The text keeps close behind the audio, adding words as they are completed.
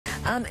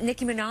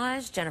Nicki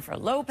Minaj, Jennifer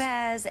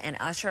Lopez, and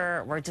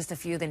Usher were just a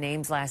few of the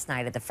names last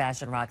night at the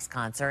Fashion Rocks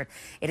concert.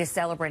 It is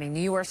celebrating New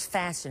York's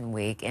Fashion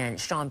Week, and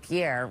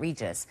Jean-Pierre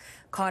Regis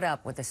caught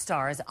up with the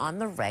stars on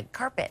the red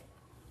carpet.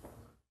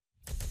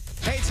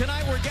 Hey,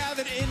 tonight we're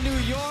gathered in New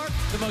York,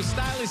 the most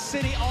stylish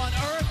city on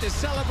earth, to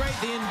celebrate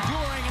the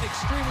enduring and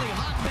extremely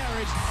hot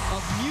marriage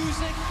of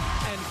music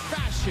and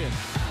fashion.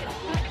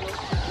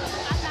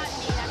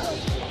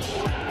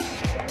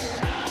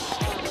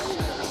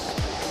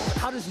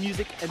 How does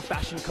music and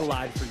fashion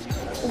collide for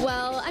you?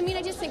 Well, I mean,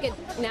 I just think it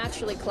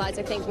naturally collides.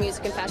 I think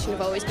music and fashion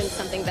have always been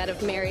something that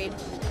have married.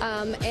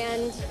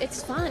 And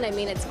it's fun. I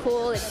mean, it's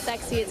cool, it's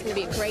sexy, it's going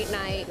to be a great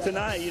night.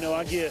 Tonight, you know,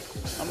 I'm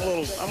a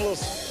little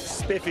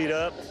spiffied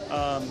up.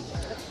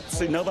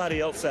 See, nobody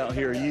else out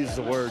here uses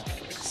the word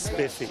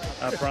spiffy,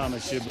 I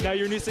promise you. Now,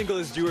 your new single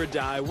is Do or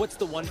Die. What's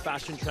the one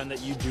fashion trend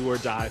that you do or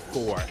die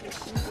for?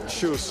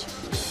 Shoes.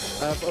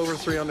 I have over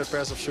 300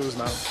 pairs of shoes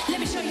now. Let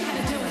me show you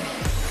how to do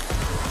it.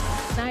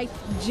 I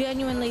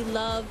genuinely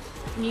love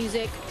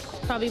music,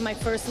 probably my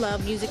first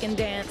love, music and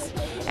dance,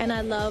 and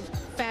I love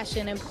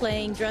fashion and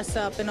playing dress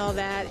up and all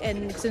that.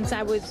 And since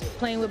I was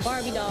playing with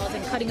Barbie dolls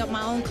and cutting up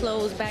my own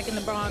clothes back in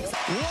the Bronx.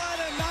 What